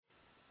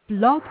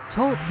Blog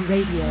Talk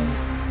Radio.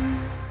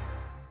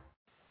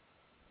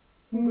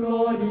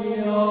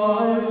 Gloria,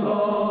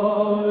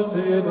 laus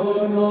et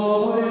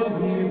honor et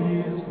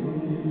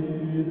divinity,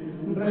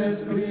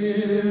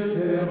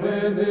 rescripte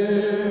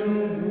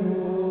redemptor,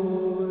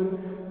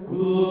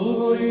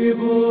 cui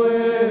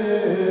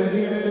puer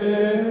in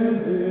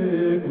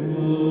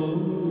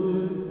secus,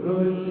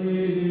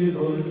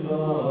 procidos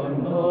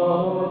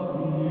anatium.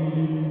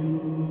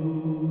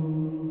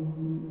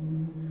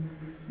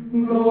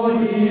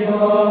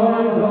 Gloria,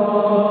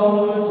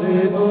 laus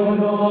et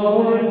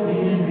honor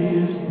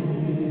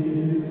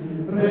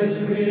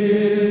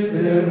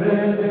rescripte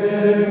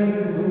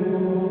redemptor,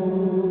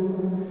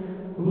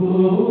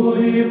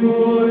 cui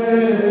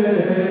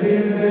puer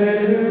in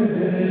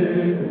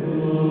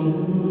secus,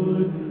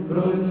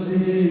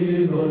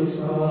 procidos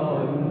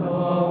anatium.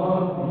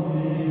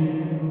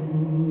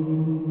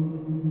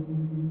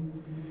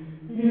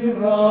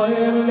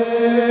 Israel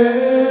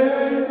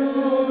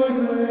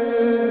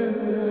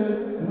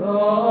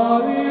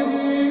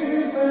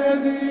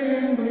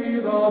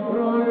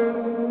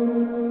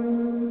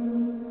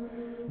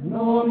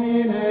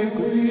Nomine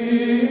qui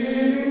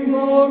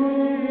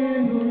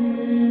Dominui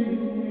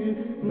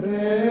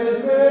res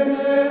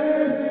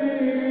benedicens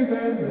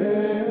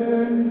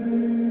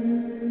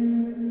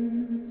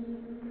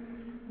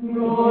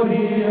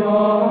Gloria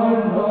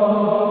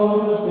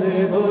laus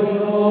et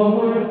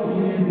honor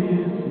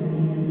divinity,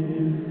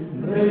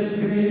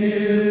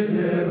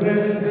 rescripte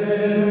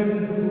redemptor,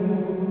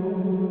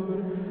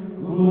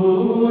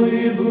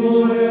 cui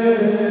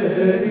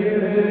puer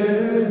in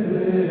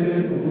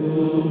secus,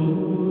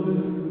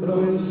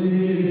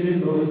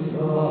 procidos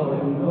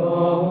anatium.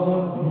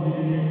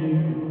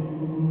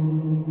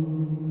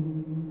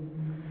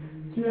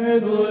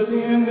 Cedus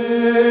in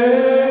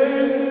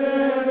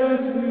excelsis,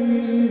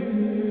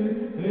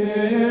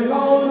 et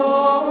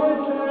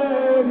laudamus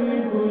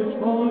celibus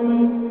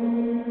fontis,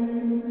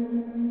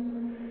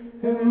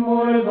 et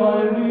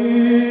mortalis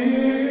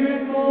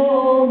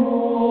homo,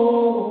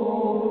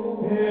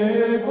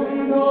 et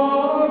cunda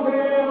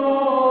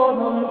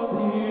creatas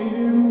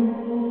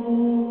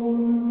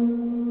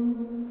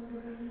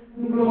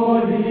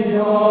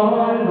Gloria,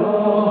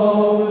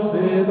 laus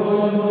et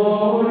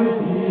honor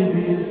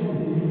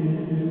divinity,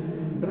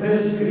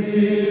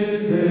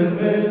 rescripte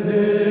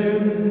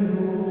redemptor,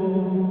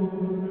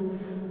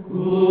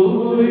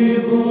 cui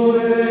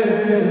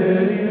puer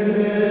in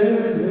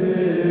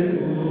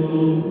secus,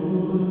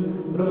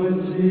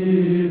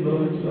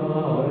 procidos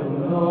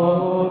anatium.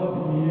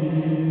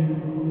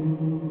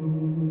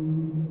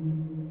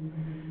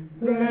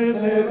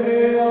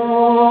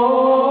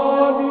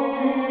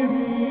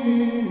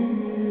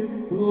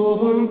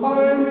 Cum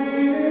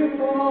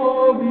palmito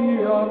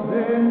via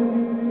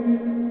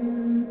ventis,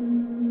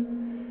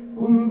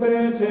 cum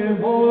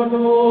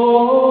precebodo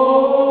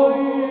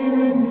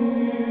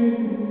imitis,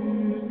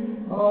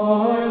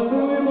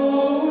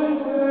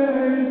 altumus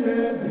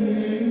ecedibis.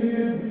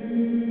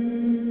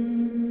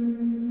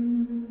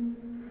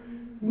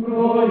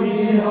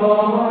 Gloria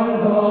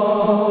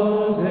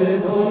laus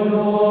et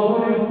honor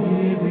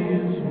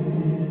divinity,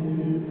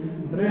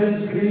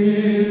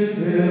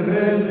 rescripte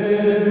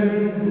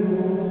redemptor,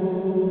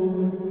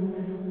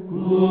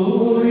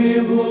 cui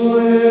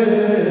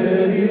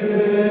puer in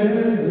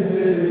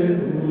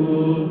secus,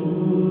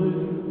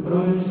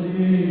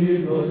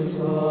 procidos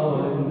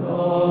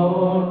anatium.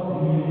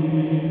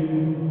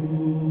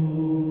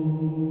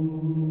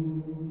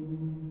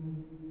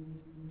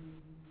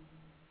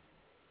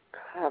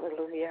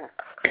 Hallelujah.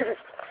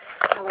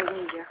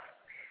 Hallelujah.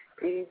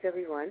 Greetings,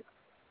 everyone.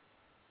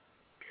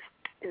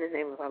 In the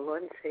name of our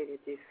Lord and Savior,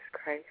 Jesus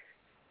Christ,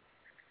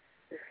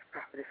 this is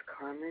Prophetess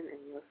Carmen,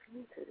 and you're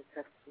listening to the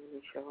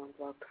Testimony Show on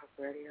Blog Talk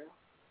Radio,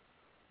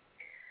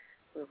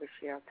 where we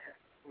share our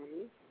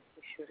testimony.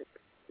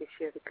 We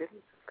share the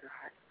goodness of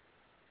God,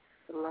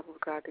 the love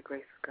of God, the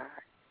grace of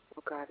God,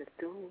 what God is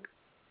doing,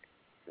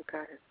 what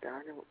God has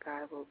done, and what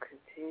God will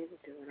continue to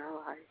do in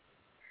our life.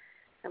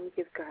 And we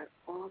give God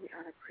all the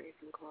honor, praise,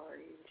 and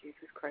glory in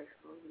Jesus Christ's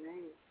holy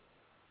name.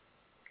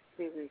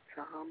 We read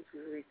Psalms,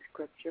 we read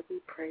Scripture, we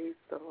praise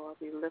the Lord,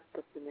 we lift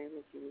up the name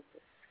of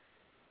Jesus.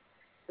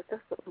 But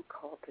that's what we're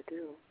called to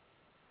do.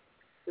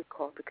 We're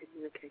called to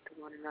communicate to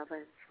one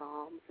another in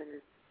Psalms and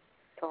in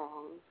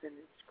songs and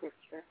in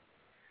Scripture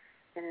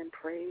and in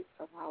praise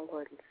of our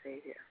Lord and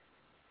Savior.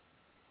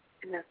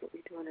 And that's what we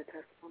do in the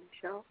Testimony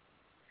Show.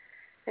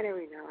 And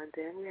every now and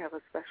then we have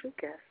a special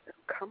guest that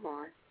will come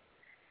on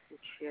and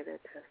share their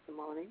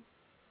testimony,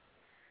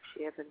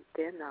 share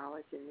their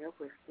knowledge and their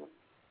wisdom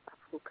of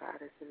who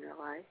God is in their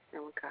life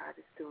and what God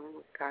is doing,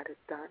 what God has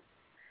done,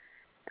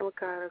 and what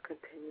God will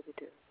continue to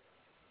do.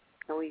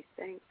 And we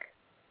thank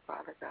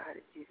Father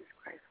God in Jesus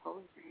Christ's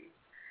holy name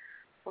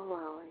for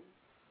allowing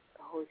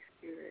the Holy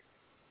Spirit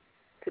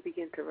to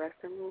begin to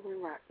rest and rule and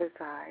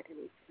reside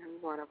in each and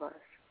every one of us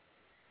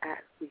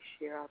as we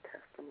share our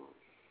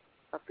testimony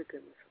of the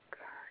goodness of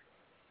God.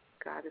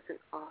 God is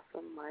an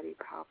awesome, mighty,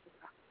 powerful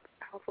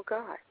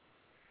God.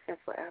 And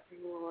forever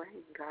He will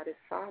reign. God is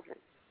sovereign.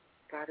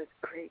 God is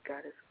great.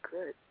 God is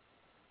good.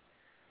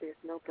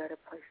 there's no better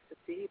place to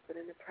be but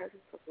in the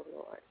presence of the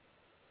Lord.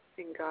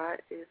 And God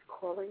is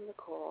calling the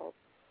called,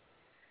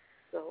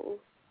 those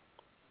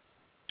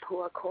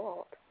who are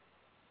called,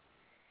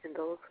 and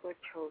those who are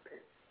chosen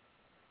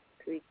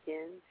to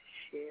begin to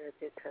share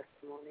their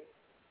testimony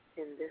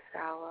in this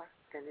hour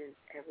and in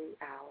every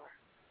hour.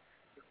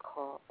 You're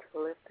called to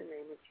lift the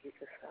name of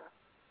Jesus up.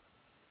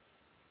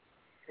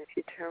 And if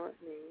you turn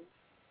with me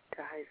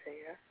to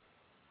Isaiah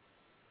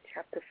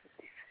chapter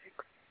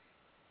 56,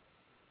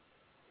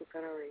 we're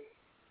going to read.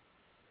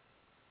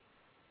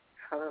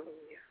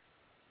 Hallelujah.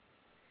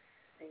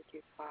 Thank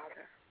you,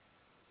 Father.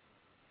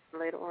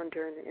 Later on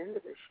during the end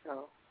of the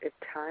show, if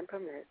time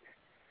permits,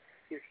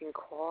 you can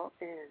call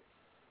in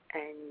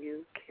and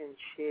you can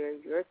share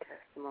your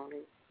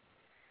testimony.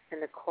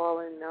 And the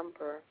call-in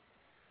number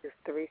is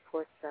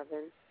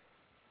 347-945-7871.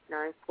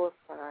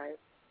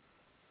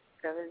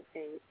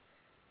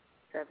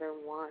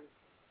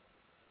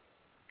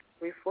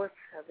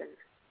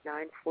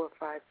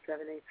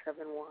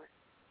 347-945-7871.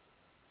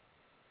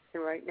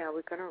 And right now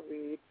we're going to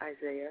read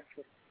Isaiah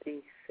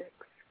 56.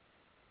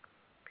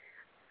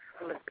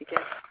 So let's begin.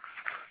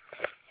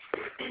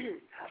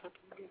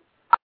 Hallelujah.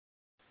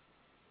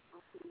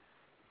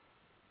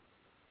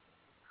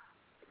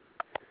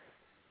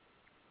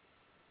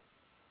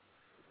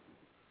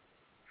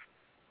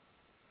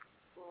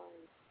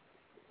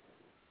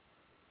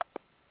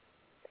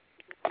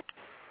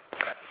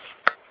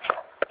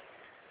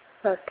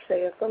 Thus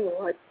saith the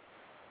Lord,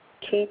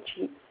 keep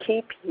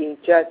ye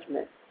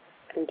judgment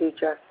and do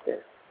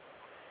justice,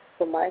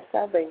 for my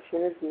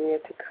salvation is near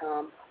to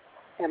come,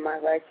 and my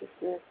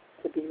righteousness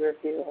to be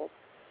revealed.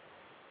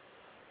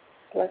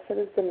 Blessed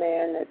is the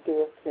man that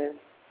doeth this,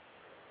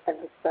 and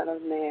the Son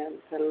of Man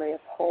that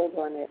layeth hold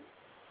on it,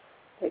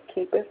 that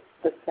keepeth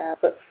the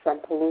Sabbath from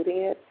polluting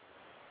it,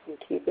 and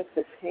keepeth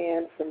his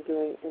hand from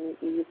doing any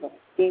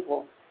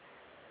evil.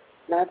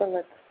 Neither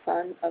let the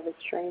son of a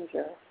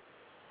stranger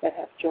that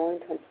hath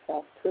joined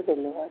himself to the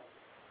Lord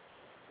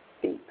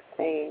speak,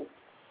 saying,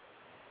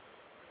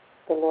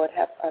 the Lord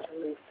hath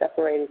utterly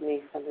separated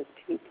me from his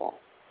people.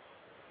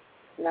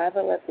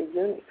 Neither let the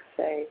eunuch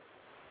say,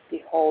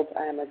 behold,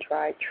 I am a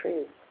dry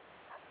tree.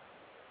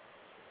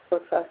 For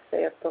thus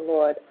saith the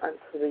Lord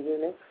unto the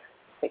eunuchs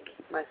that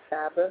keep my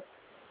Sabbath,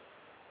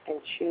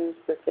 and choose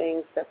the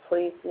things that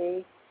please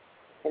me,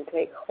 and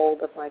take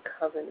hold of my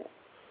covenant.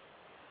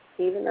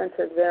 Even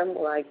unto them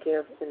will I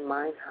give in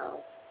mine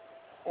house,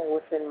 and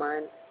within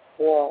mine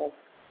walls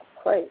a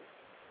place,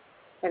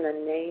 and a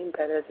name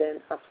better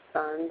than of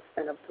sons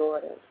and of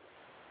daughters.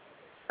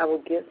 I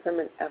will give them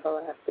an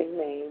everlasting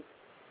name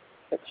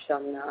that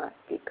shall not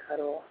be cut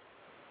off.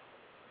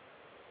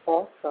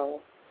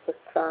 Also, the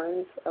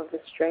sons of the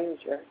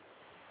stranger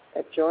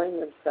that join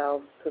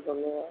themselves to the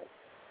Lord,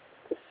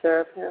 to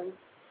serve him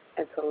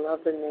and to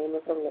love the name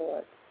of the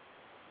Lord,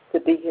 to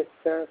be his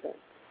servant.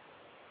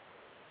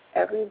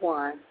 Every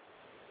one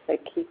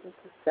that keepeth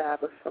the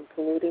Sabbath from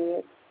polluting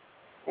it,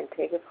 and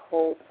taketh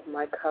hold of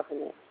my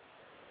covenant,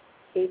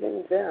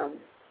 even them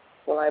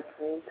will I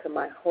bring to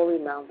my holy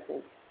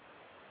mountain,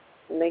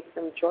 and make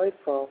them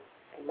joyful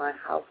in my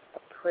house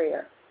of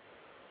prayer.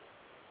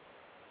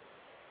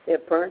 Their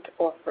burnt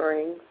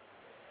offerings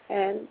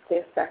and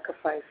their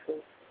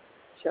sacrifices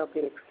shall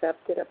be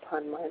accepted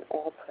upon mine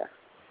altar,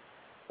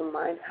 for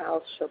mine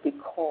house shall be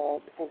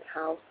called an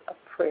house of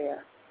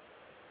prayer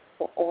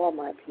for all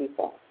my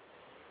people.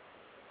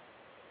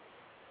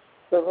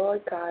 The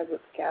Lord God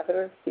which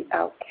gathereth the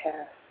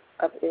outcasts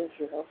of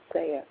Israel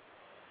saith,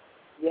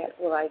 yet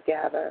will I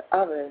gather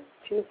others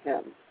to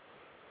him,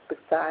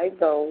 beside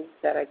those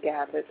that are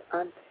gathered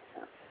unto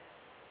him.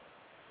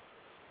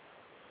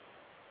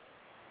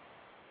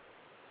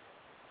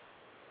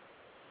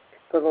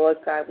 The Lord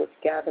God which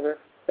gathereth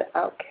the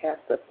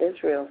outcasts of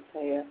Israel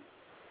saith,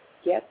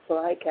 yet will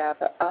I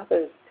gather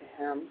others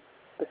to him,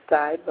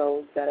 beside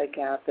those that are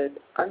gathered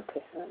unto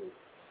him.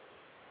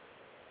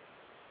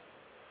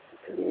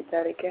 To read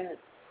that again.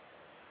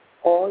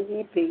 All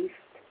ye beasts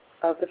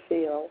of the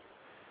field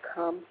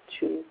come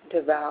to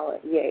devour,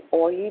 yea,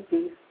 all ye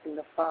beasts in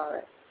the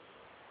forest.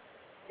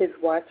 His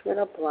watchmen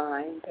are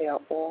blind, they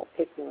are all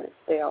ignorant,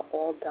 they are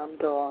all dumb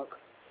dogs,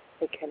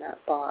 they cannot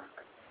bark.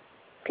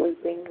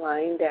 Sleeping,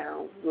 lying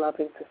down,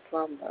 loving to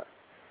slumber.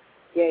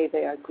 Yea,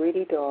 they are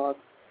greedy dogs,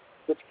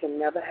 which can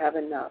never have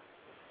enough.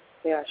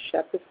 They are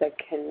shepherds that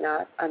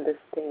cannot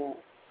understand.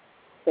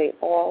 They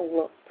all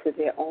look to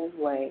their own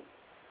way,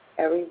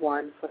 every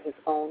one for his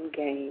own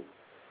gain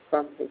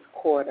from his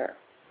quarter.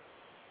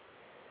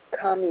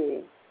 Come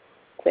ye,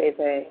 say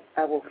they,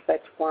 I will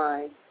fetch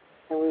wine,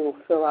 and we will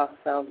fill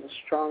ourselves with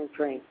strong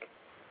drink,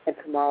 and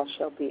tomorrow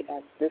shall be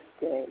as this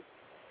day,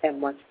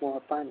 and much more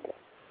abundant.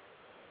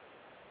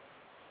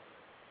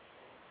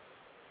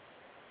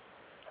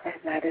 And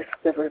that is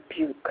the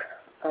rebuke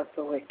of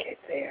the wicked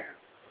there.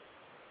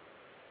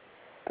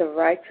 The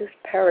righteous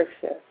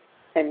perisheth,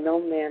 and no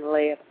man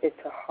layeth it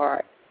to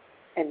heart,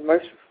 and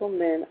merciful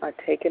men are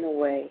taken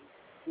away,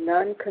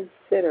 none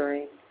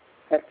considering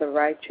that the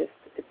righteous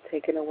is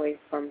taken away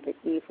from the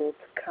evil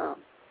to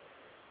come.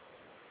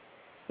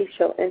 He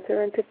shall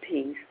enter into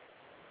peace.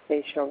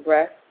 They shall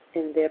rest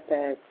in their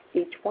beds,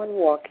 each one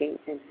walking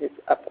in his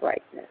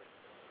uprightness.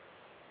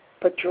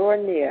 But draw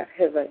near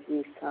hither,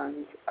 ye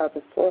sons of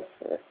the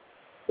sorceress,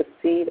 the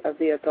seed of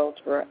the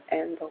adulterer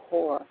and the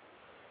whore.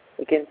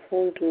 Against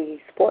whom do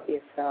ye sport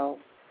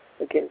yourselves?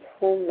 Against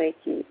whom make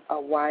ye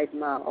a wide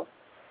mouth,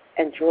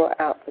 and draw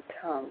out the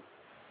tongue?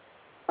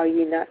 Are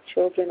ye not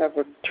children of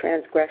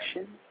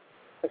transgression,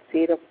 a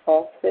seed of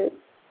falsehood,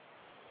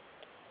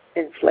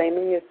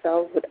 inflaming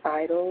yourselves with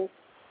idols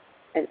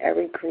and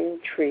every green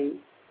tree,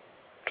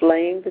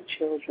 slaying the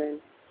children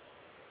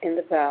in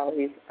the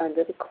valleys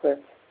under the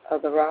cliffs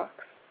of the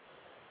rocks?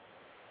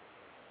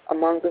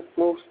 Among the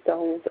smooth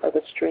stones of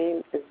the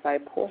stream is thy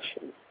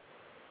portion.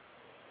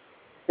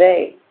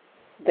 They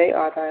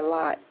are thy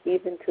lot,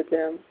 even to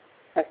them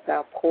hast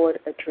thou poured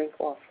a drink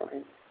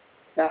offering.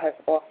 Thou hast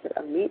offered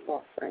a meat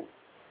offering.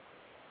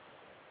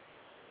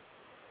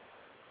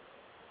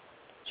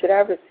 Should I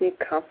receive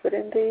comfort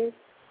in these?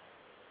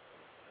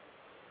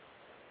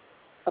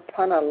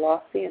 Upon a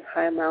lofty and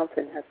high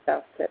mountain hast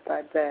thou set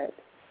thy bed.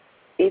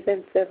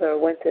 Even thither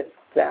wentest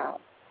thou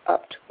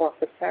up to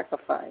offer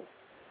sacrifice.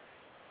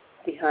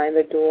 Behind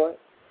the doors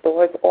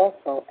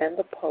also and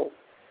the posts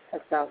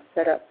hast thou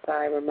set up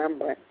thy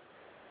remembrance.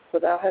 For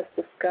thou hast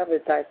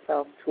discovered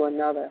thyself to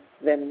another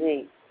than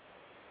me,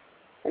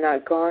 and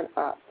art gone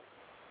up.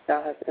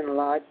 Thou hast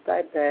enlarged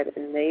thy bed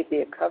and made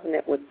thee a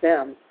covenant with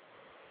them.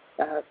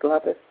 Thou hast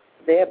loved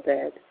their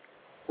bed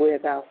where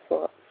thou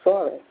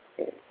sawest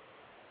it.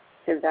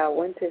 And thou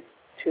wentest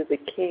to the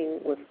king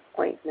with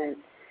ointment,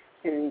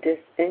 and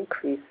didst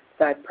increase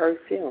thy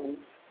perfumes,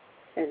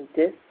 and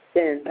didst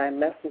send thy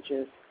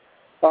messengers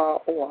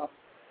far off,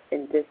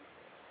 and didst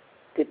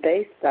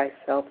debase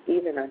thyself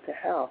even unto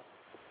hell.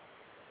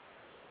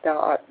 Thou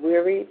art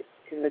wearied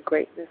in the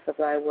greatness of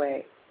thy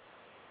way,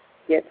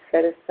 yet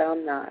saidst thou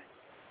not,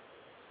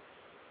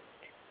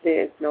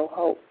 there is no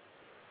hope.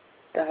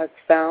 Thou hast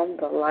found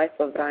the life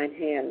of thine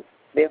hands,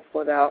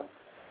 therefore thou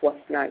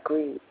wast not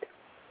grieved.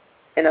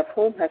 And of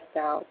whom hast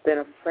thou been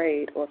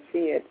afraid or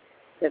feared,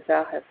 that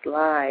thou hast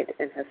lied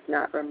and hast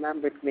not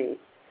remembered me,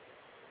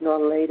 nor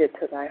laid it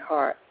to thy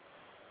heart?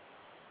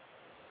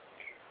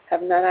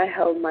 Have not I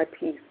held my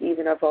peace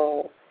even of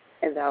old,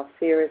 and thou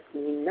fearest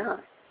me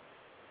not?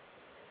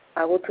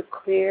 I will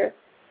declare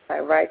thy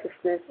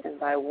righteousness and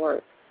thy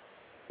works,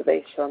 for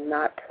they shall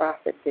not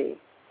profit thee.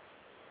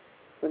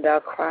 When thou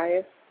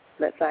criest,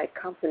 let thy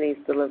companies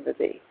deliver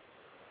thee,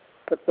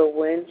 but the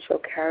wind shall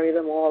carry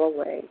them all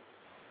away.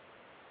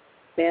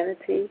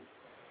 Vanity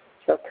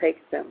shall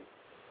take them,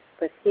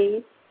 but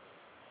he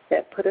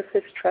that putteth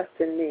his trust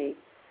in me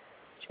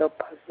shall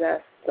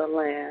possess the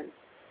land,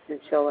 and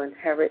shall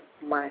inherit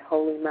my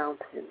holy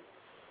mountain,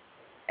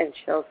 and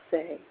shall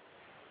say,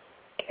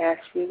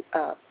 Cast ye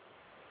up,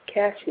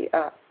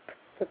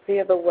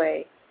 prepare the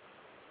way,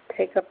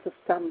 take up the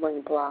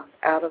stumbling block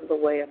out of the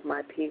way of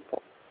my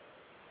people.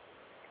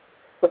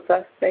 For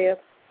thus saith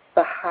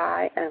the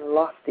high and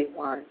lofty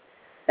one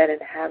that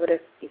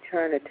inhabiteth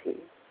eternity,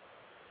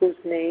 whose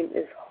name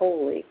is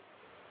holy.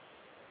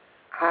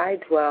 I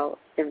dwell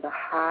in the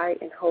high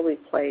and holy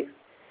place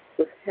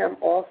with him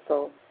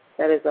also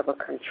that is of a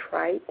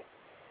contrite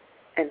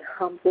and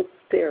humble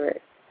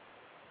spirit,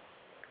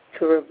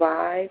 to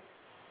revive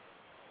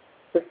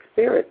the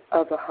spirit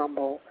of the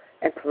humble,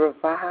 and to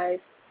revive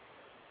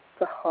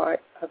the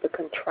heart of the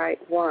contrite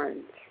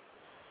ones.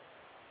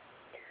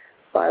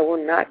 For I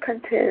will not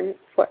contend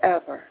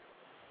forever,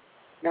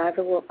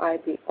 neither will I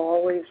be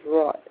always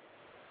wroth,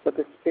 for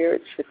the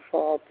spirit should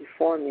fall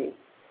before me,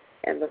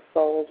 and the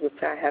souls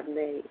which I have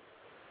made.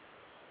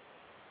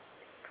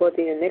 For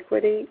the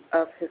iniquity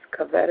of his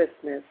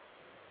covetousness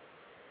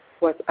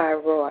was I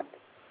wroth,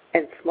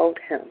 and smote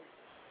him.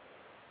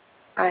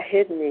 I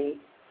hid me,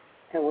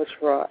 and was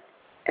wroth,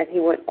 and he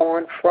went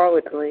on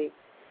frowardly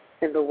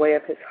in the way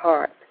of his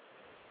heart.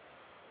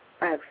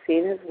 I have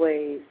seen his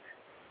ways,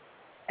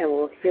 and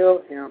will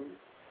heal him.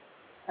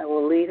 I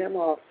will lead him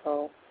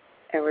also,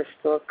 and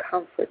restore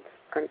comforts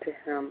unto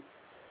him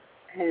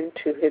and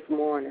to his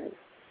mourners.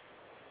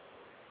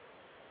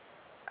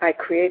 I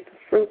create the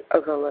fruit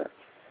of the lips.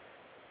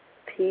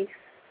 Peace,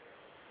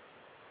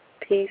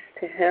 peace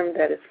to him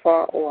that is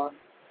far off,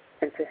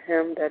 and to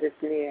him that is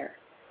near,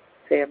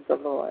 saith the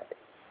Lord,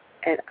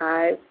 and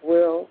I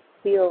will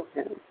heal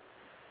him.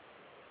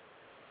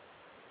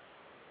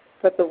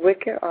 But the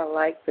wicked are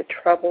like the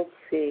troubled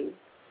sea,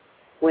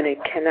 when it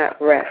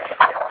cannot rest,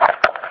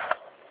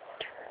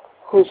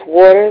 whose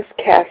waters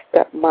cast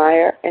up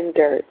mire and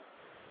dirt.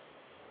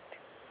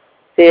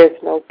 There is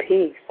no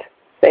peace,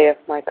 saith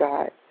my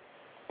God,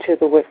 to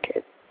the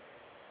wicked.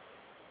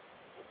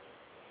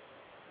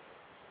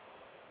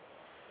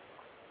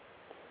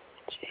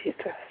 Jesus.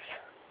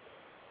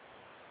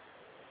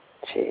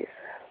 Jesus.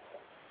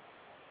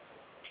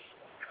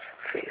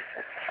 Jesus.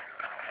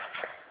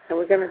 And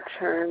we're going to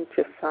turn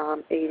to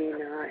Psalm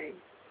 89.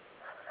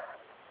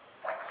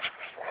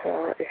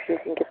 So if you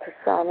can get to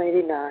Psalm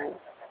 89,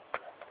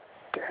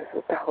 this is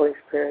what the Holy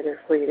Spirit is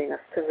leading us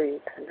to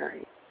read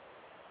tonight.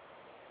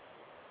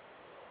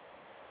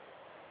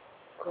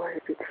 Glory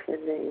be to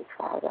your name,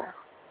 Father.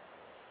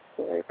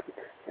 Glory be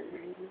to your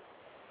name.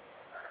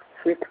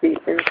 We to be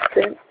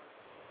instant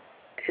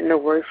in the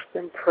worship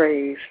and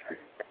praise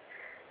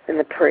and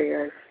the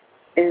prayers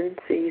in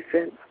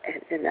season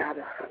and in out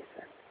of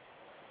season.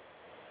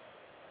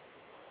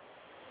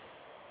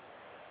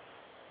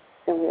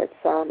 And we're at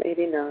Psalm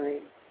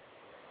 89.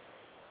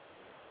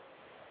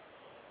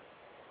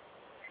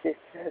 It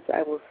says,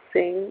 I will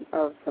sing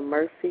of the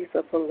mercies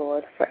of the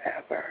Lord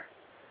forever.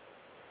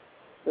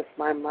 With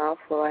my mouth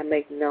will I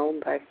make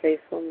known thy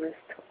faithfulness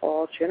to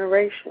all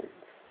generations.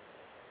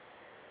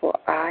 For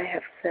I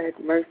have said,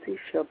 mercy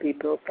shall be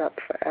built up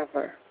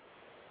forever.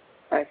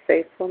 Thy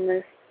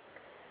faithfulness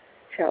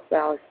shalt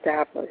thou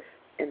establish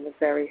in the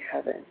very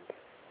heavens.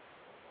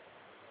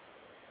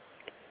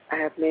 I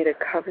have made a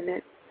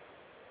covenant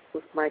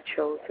with my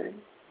chosen.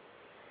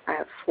 I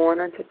have sworn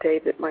unto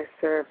David my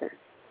servant.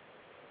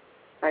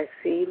 Thy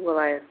seed will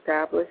I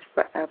establish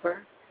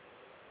forever,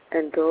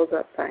 and build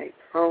up thy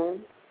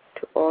throne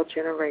to all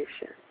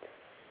generations.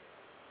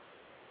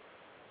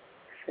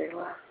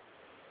 Selah.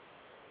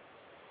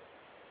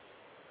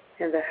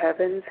 And the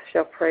heavens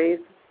shall praise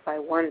thy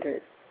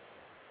wonders,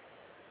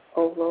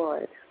 O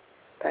Lord,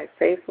 thy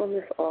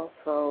faithfulness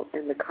also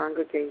in the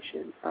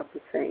congregation of the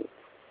saints.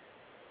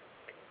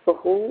 For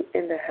who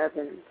in the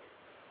heavens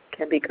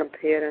can be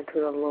compared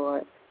unto the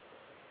Lord?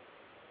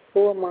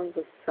 Who among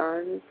the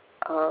sons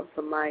of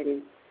the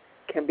mighty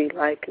can be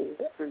likened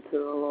unto the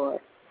Lord?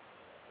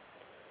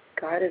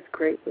 God is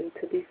greatly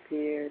to be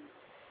feared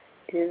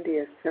in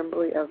the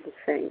assembly of the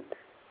saints,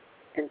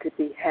 and to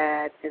be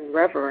had in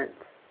reverence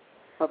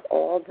of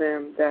all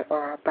them that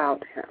are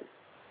about him.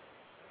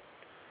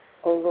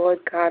 O Lord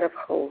God of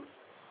hosts,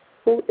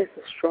 who is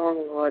a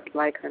strong Lord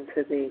like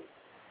unto thee,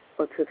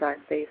 or to thy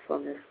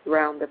faithfulness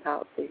round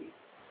about thee?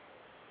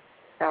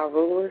 Thou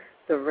rulest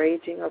the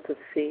raging of the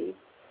sea,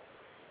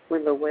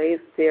 when the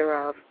waves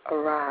thereof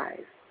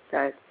arise,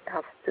 thou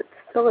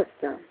stillest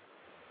them.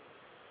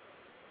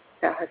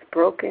 Thou hast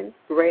broken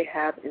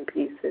Rahab in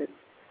pieces,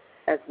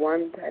 as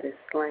one that is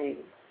slain.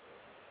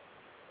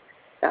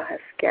 Thou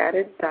hast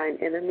scattered thine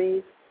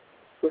enemies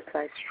with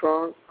thy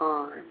strong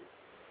arm.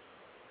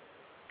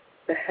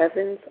 The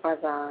heavens are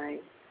thine,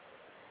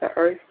 the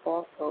earth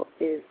also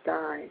is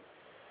thine.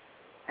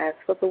 As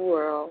for the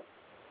world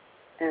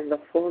and the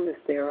fullness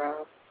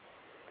thereof,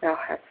 thou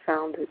hast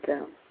founded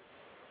them.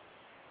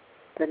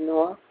 The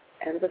north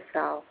and the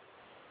south,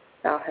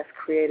 thou hast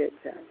created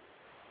them.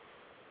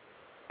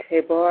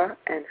 Tabor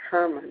and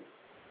Hermon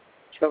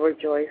shall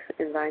rejoice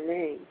in thy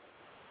name.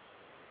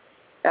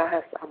 Thou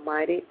hast a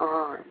mighty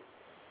arm.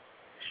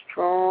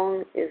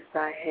 Strong is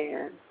thy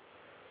hand,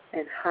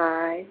 and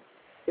high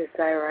is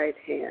thy right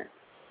hand.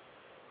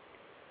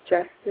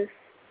 Justice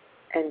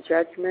and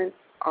judgment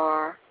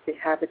are the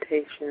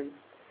habitation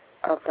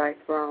of thy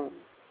throne.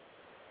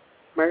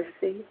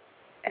 Mercy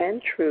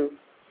and truth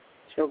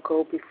shall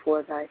go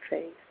before thy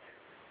face.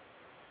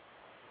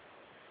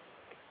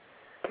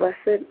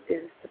 Blessed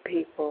is the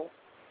people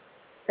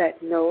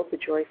that know the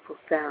joyful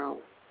sound.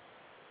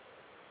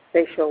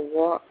 They shall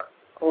walk,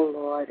 O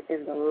Lord,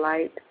 in the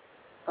light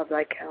of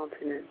thy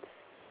countenance.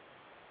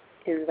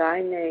 In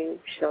thy name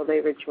shall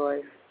they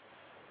rejoice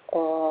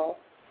all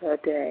the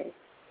day,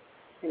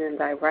 and in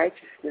thy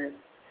righteousness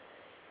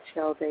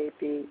shall they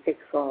be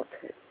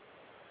exalted.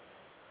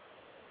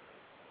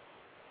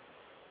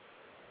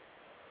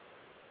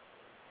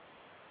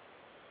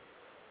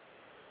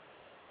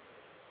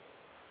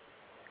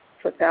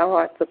 For thou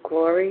art the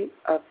glory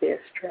of their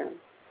strength,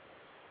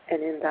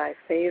 and in thy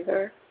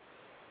favor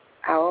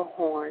our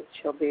horn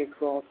shall be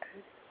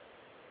exalted.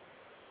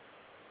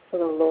 For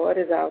the Lord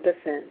is our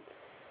defense,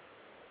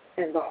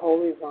 and the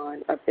Holy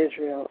One of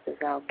Israel is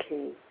our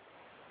King.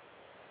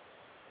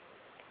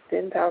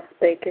 Then thou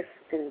spakest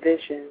in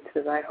vision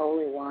to thy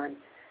Holy One,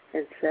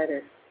 and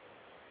saidest,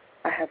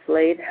 I have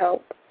laid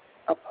help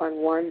upon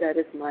one that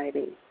is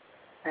mighty.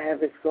 I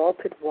have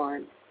exalted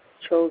one,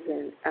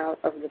 chosen out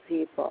of the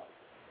people.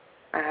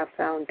 I have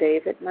found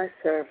David my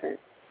servant.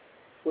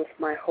 With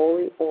my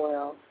holy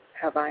oil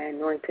have I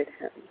anointed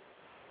him,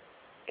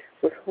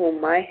 with whom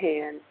my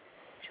hand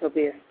shall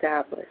be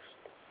established.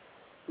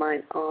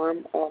 Mine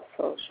arm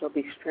also shall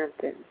be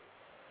strengthened.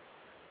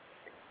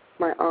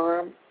 Mine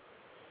arm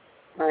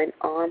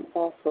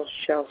also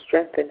shall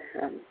strengthen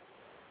him.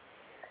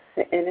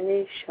 The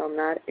enemy shall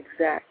not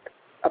exact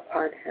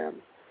upon him,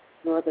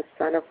 nor the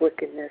son of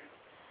wickedness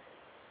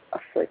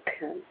afflict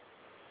him.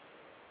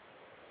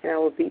 And I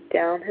will beat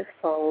down his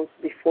foes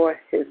before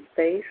his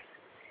face,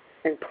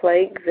 and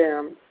plague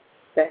them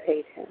that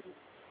hate him.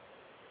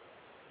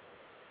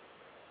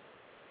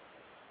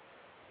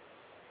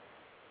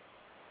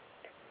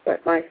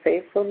 But my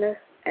faithfulness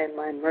and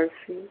my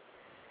mercy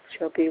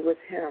shall be with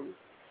him,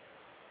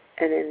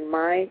 and in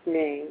my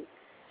name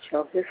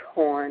shall his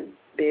horn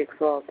be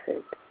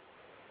exalted.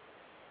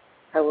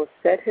 I will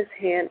set his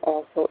hand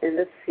also in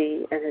the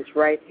sea, and his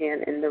right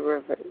hand in the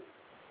rivers.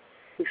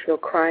 He shall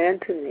cry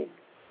unto me,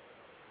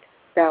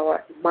 Thou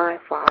art my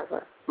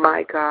Father,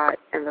 my God,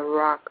 and the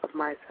rock of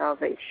my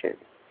salvation.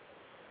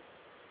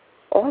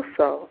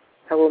 Also,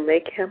 I will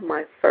make him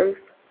my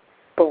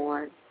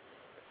firstborn,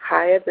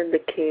 higher than the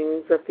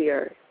kings of the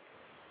earth.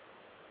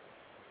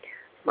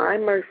 My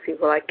mercy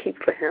will I keep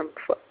for him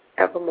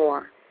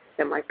forevermore,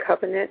 and my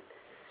covenant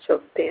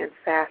shall stand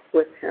fast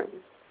with him.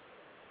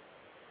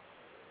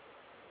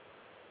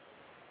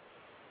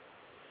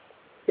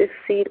 His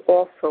seed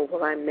also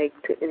will I make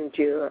to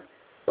endure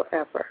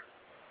forever,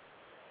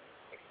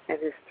 and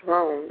his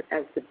throne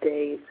as the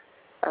days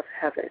of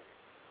heaven.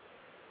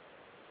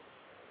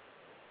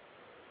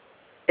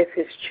 If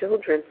his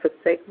children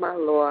forsake my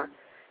law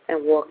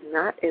and walk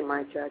not in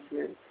my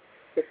judgments,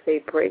 if they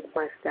break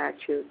my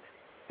statutes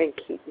and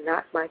keep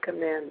not my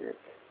commandments,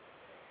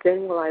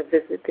 then will I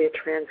visit their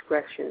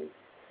transgressions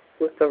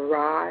with the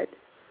rod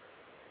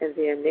and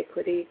their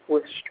iniquity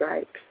with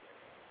stripes.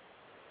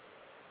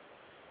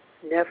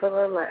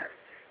 Nevertheless,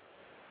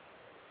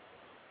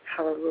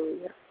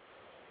 hallelujah,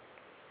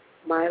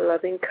 my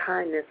loving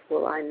kindness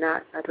will I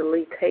not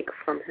utterly take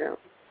from him,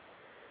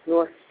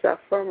 nor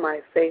suffer my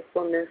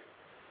faithfulness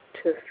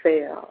to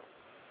fail.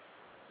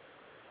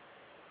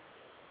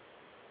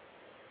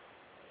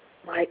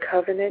 My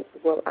covenant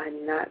will I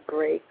not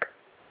break,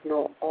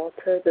 nor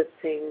alter the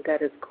thing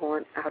that is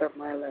gone out of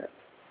my lips.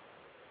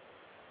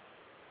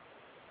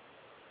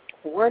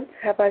 Once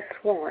have I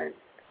sworn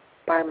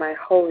by my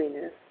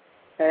holiness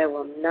that I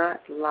will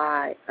not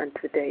lie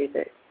unto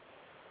David.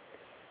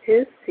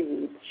 His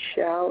seed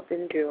shall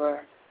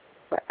endure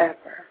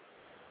forever,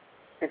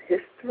 and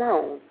his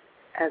throne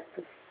as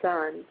the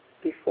sun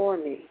before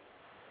me.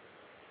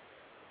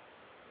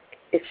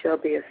 It shall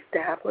be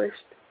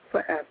established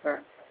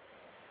forever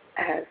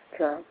as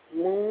the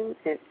moon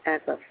and as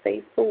a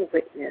faithful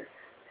witness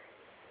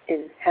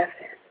in heaven.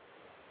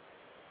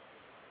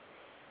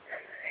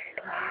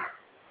 Selah.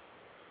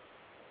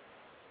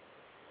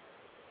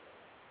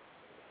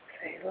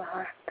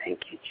 Selah. Thank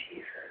you,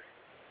 Jesus.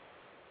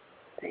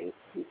 Thank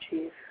you,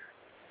 Jesus.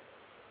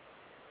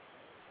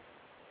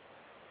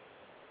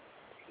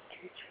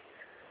 Thank you,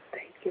 Jesus.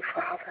 Thank you,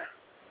 Father,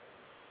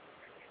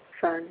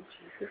 Son,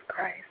 Jesus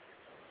Christ,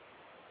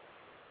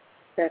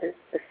 that is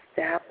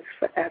established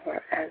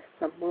forever as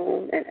the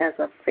moon and as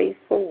a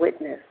faithful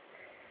witness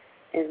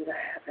in the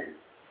heaven.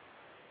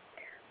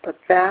 But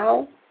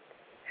thou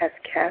hast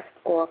cast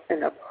off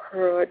and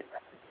abhorred,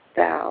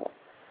 thou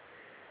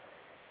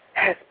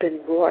hast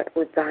been wrought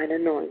with thine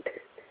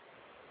anointed.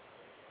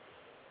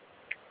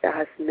 Thou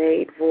hast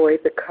made void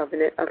the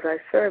covenant of thy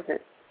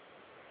servant.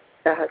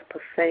 Thou hast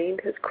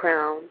profaned his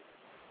crown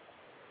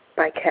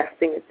by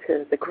casting it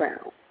to the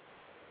ground.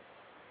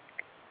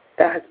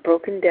 Thou hast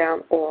broken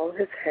down all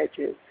his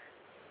hedges.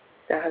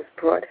 Thou hast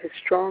brought his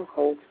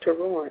strongholds to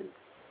ruin.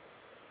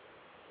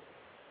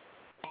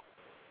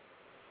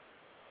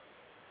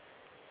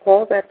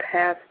 All that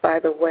pass by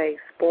the way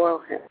spoil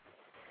him.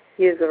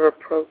 He is a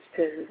reproach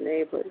to his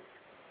neighbors.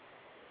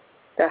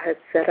 Thou hast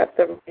set up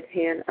the right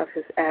hand of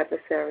his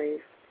adversaries.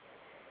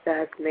 Thou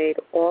hast made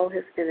all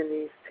his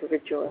enemies to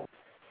rejoice.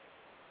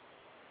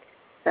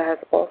 Thou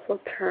hast also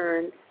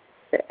turned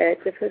the edge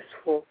of his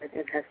sword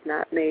and hast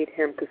not made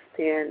him to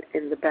stand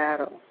in the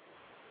battle.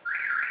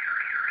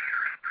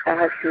 Thou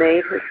hast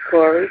made his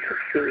glory to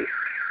cease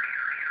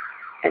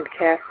and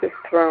cast his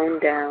throne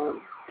down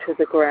to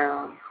the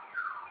ground.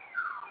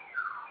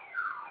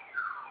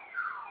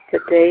 The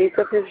days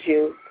of his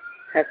youth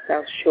hast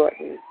thou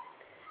shortened.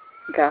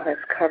 Thou hast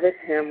covered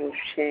him with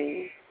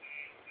shame.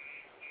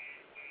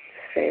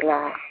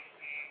 Selah.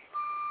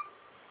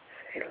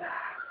 Selah.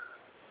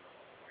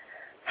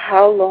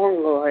 How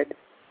long, Lord,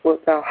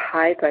 wilt thou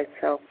hide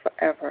thyself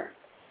forever?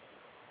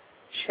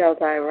 Shall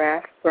thy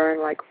wrath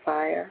burn like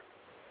fire?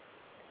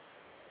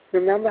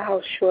 Remember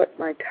how short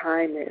my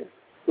time is.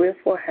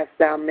 Wherefore hast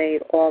thou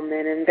made all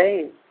men in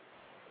vain?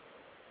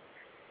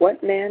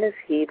 What man is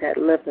he that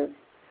liveth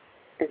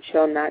and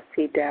shall not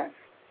see death?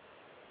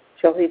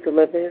 Shall he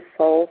deliver his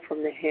soul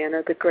from the hand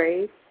of the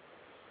grave?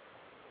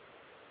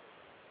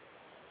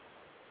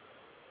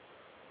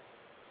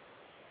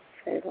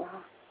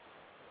 Selah.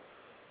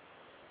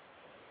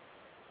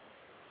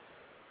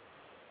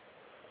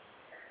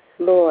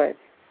 Lord,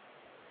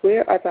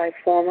 where are thy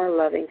former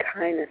loving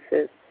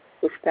kindnesses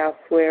which thou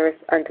swearest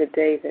unto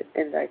David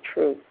in thy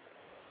truth?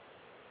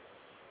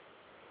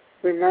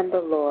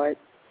 Remember, Lord,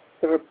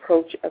 the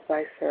reproach of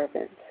thy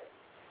servant,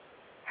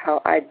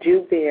 how I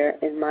do bear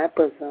in my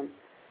bosom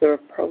the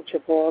reproach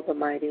of all the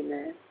mighty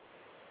men,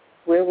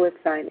 wherewith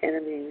thine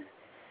enemies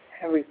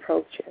have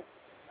reproached.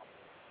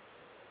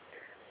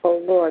 O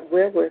Lord,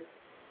 wherewith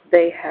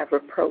they have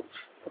reproached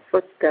the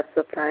footsteps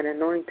of thine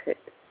anointed.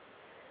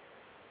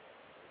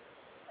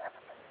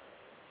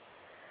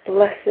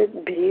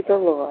 Blessed be the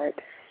Lord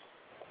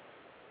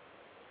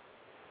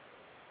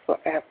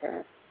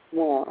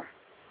forevermore.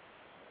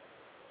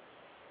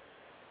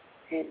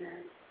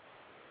 Amen.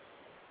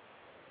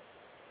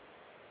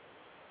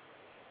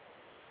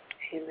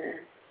 Amen.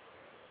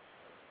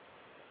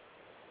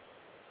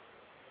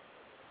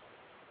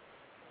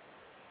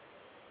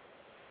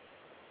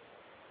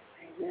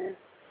 Amen.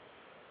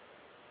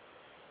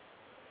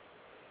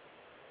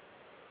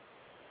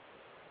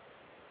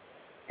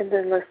 And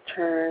then let's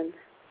turn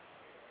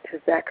to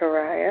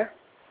Zechariah,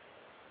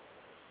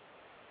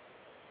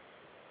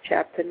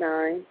 chapter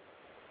 9.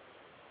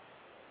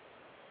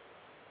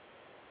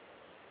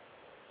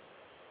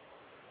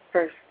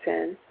 Verse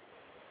 10.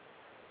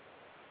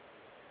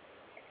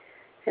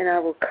 And I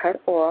will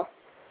cut off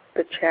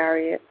the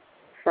chariot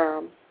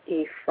from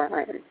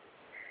Ephraim,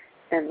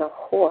 and the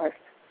horse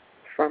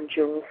from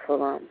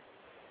Jerusalem,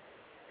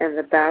 and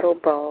the battle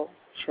bow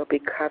shall be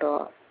cut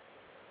off,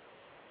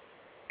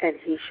 and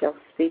he shall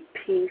speak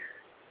peace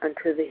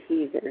unto the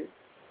heathen,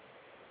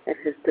 and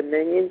his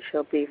dominion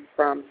shall be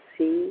from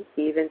sea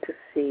even to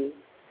sea,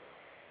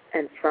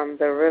 and from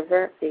the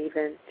river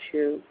even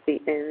to the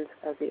ends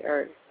of the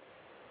earth.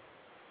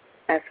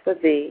 As for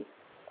thee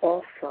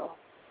also,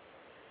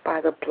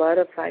 by the blood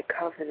of thy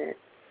covenant,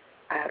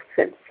 I have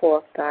sent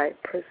forth thy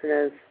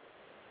prisoners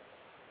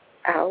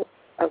out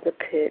of the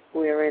pit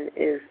wherein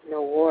is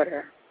no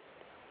water.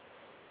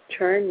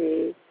 Turn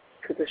ye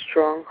to the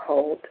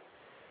stronghold,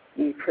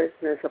 ye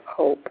prisoners of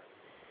hope.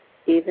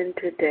 Even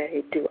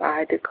today do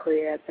I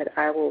declare that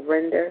I will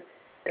render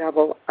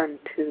double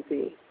unto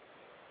thee.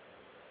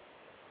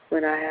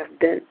 When I have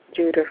bent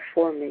Judah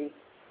for me,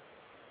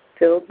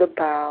 filled the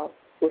bow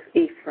with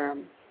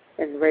Ephraim,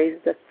 and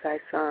raised up thy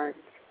sons,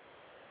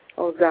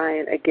 O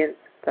Zion, against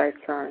thy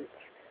sons,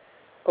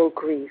 O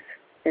Greece,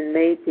 and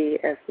made thee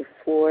as the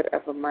sword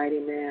of a mighty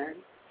man.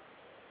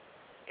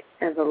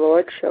 And the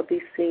Lord shall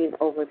be seen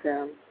over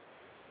them,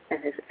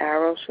 and his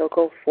arrow shall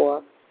go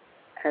forth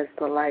as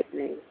the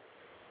lightning.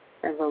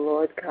 And the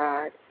Lord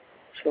God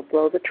shall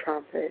blow the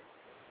trumpet,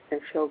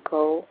 and shall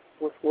go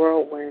with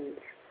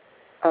whirlwinds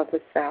of the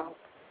south.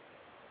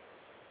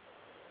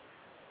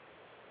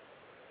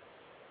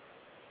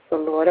 The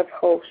Lord of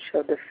hosts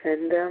shall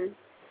defend them,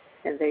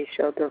 and they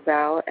shall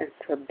devour and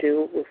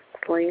subdue with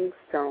sling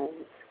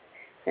stones,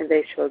 and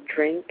they shall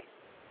drink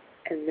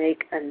and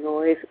make a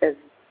noise as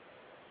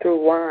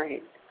through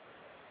wine,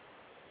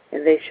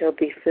 and they shall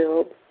be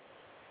filled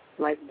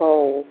like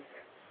bowls,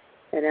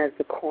 and as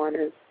the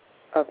corners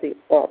of the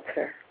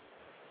altar.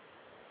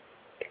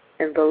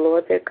 And the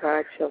Lord their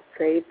God shall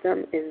save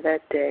them in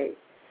that day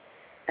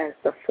as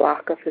the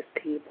flock of his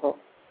people,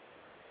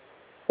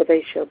 for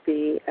they shall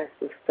be as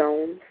the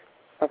stones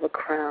of a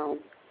crown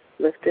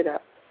lifted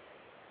up,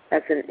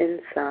 as an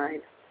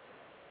ensign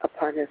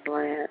upon his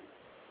land.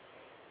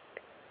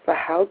 For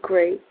how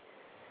great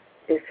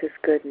is his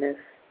goodness,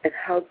 and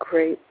how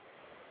great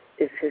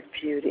is his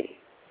beauty.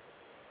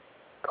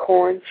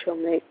 Corn shall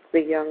make the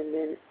young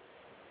men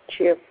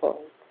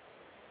cheerful,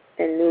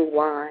 and new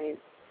wine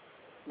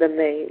the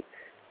maids.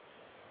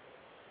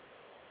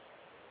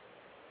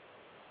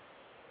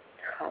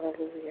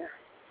 Hallelujah.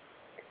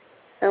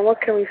 And what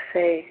can we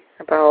say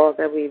about all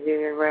that we've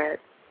even read?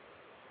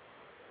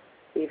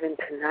 Even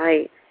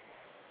tonight,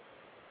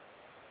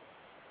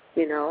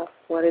 you know,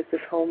 what is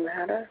this whole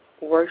matter?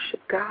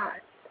 Worship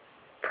God.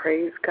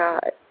 Praise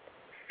God.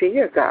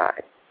 Fear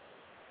God.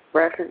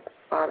 Reverence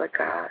Father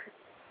God.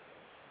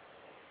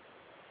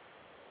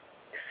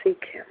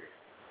 Seek him.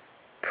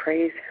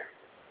 Praise him.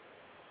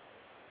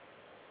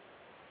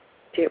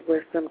 Get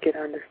wisdom, get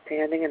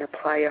understanding, and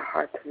apply your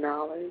heart to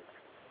knowledge.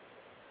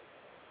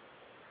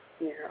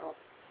 You know,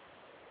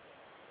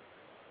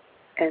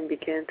 and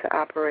begin to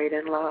operate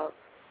in love.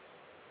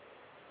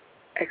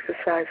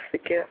 Exercise the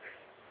gifts.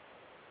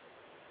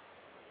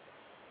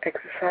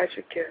 Exercise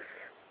your gifts.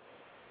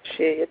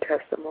 Share your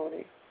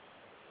testimony.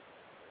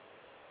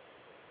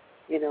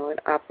 You know, and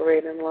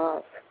operate in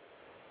love.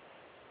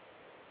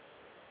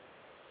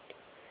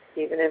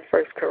 Even in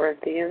 1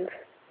 Corinthians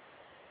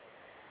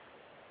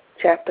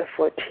chapter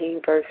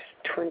 14, verse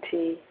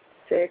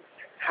 26,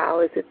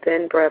 how is it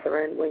then,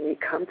 brethren, when ye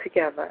come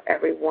together,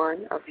 every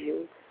one of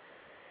you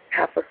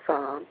hath a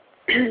psalm,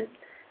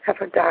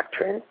 hath a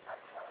doctrine,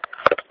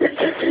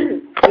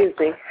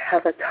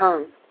 hath a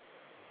tongue,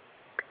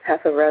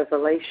 hath a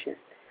revelation,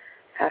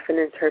 hath an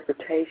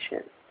interpretation,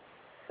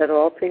 that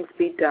all things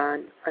be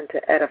done unto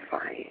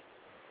edifying.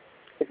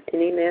 If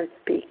any man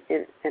speak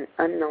in an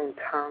unknown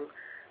tongue,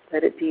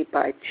 let it be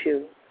by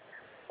 2,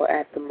 or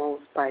at the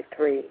most by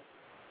 3,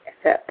 if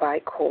that by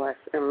course,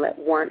 and let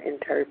one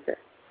interpret.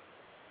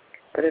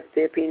 But if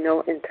there be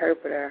no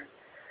interpreter,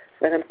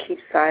 let him keep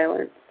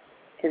silent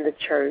in the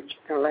church,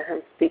 and let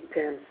him speak to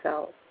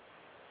himself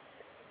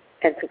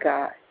and to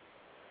God.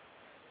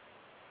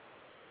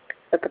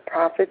 Let the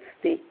prophets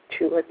speak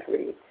 2 or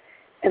 3,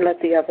 and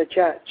let the other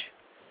judge.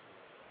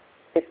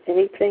 If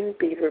anything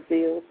be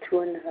revealed to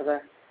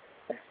another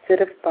that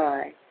sitteth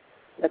by,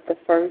 let the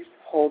first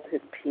hold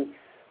his peace.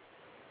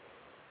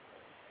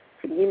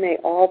 For ye may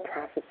all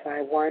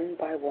prophesy one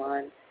by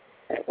one,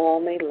 that all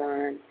may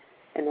learn,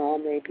 and all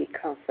may be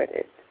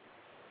comforted.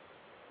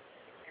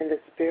 And the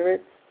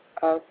spirits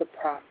of the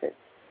prophets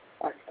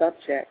are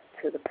subject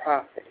to the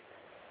prophets.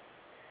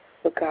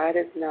 For God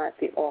is not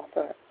the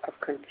author of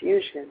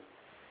confusion,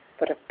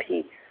 but of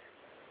peace,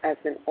 as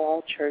in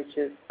all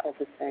churches of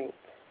the saints.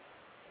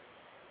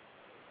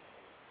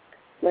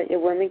 Let your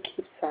women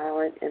keep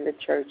silent in the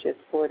churches,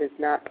 for it is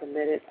not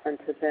permitted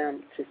unto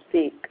them to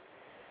speak,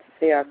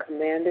 They are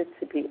commanded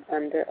to be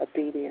under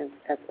obedience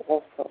as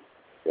also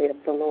saith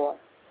the Lord.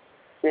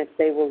 And if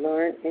they will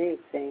learn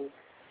anything,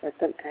 let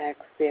them ask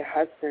their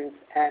husbands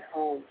at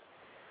home,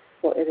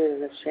 for it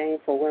is a shame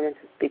for women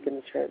to speak in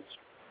the church.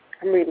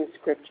 I'm reading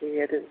scripture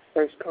here. This is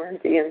 1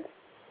 Corinthians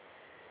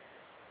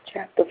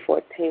chapter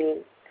 14,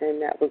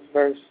 and that was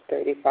verse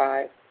 35.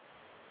 I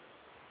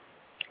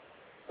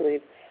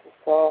believe it's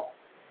Paul.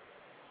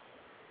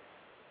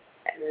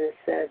 And it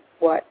says,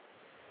 what?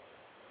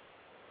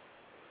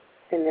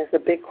 And there's a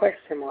big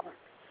question mark.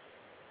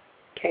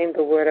 Came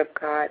the word of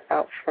God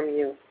out from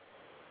you?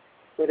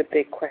 With a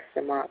big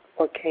question mark.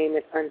 Or came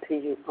it unto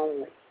you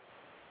only?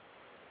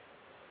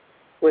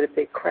 With a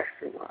big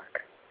question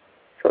mark.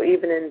 So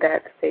even in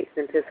that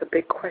statement, there's a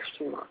big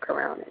question mark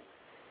around it.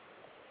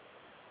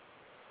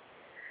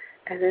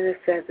 And then it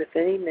says, if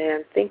any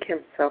man think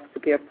himself to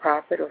be a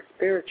prophet or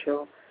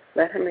spiritual,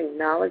 let him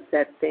acknowledge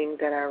that thing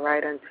that I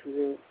write unto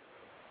you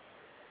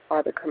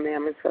are the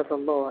commandments of the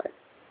Lord.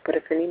 But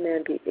if any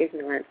man be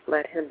ignorant,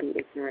 let him be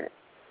ignorant.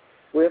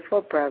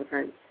 Wherefore,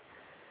 brethren,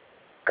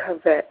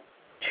 covet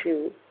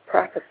to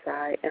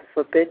prophesy, and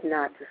forbid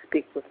not to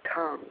speak with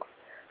tongues.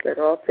 Let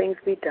all things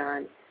be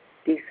done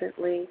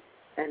decently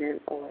and in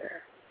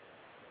order.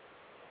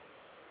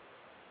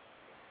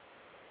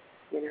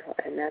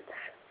 And that's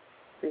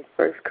in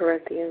 1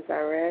 Corinthians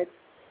I read.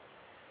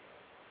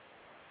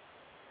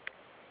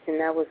 And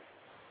that was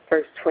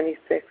verse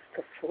 26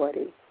 to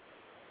 40.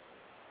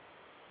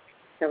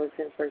 That was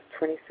in verse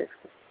 26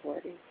 to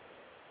 40.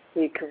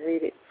 You can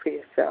read it for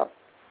yourself.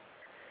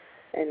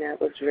 And that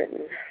was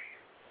written.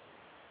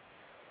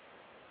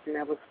 And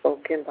that was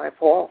spoken by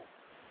Paul.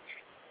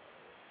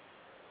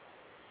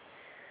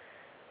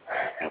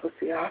 That was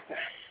the author.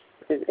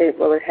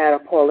 It had a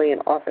Pauline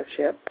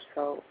authorship,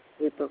 so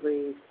we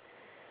believe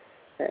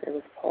that it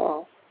was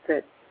Paul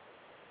that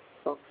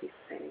spoke these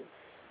things.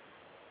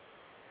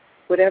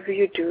 Whatever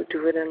you do,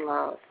 do it in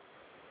love.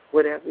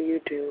 Whatever you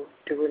do,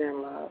 do it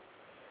in love.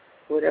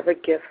 Whatever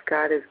gifts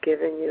God has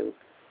given you,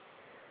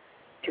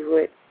 do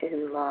it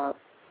in love.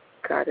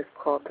 God has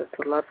called us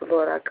to love the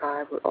Lord our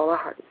God with all our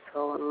heart and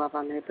soul and love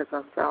our neighbors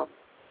ourselves.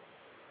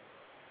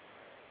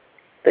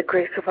 The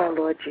grace of our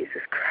Lord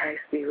Jesus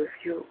Christ be with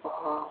you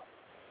all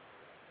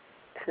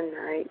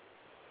tonight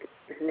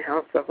and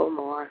now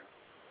forevermore.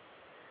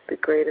 The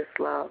greatest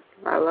love.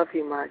 I love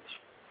you much,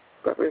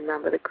 but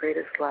remember the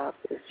greatest love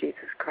is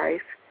Jesus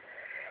Christ.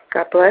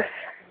 God bless.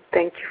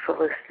 Thank you for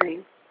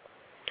listening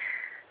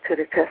to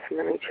the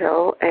Testimony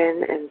Show,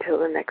 and until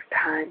the next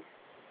time,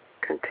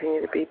 continue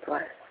to be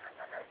blessed.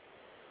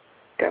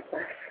 God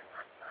bless.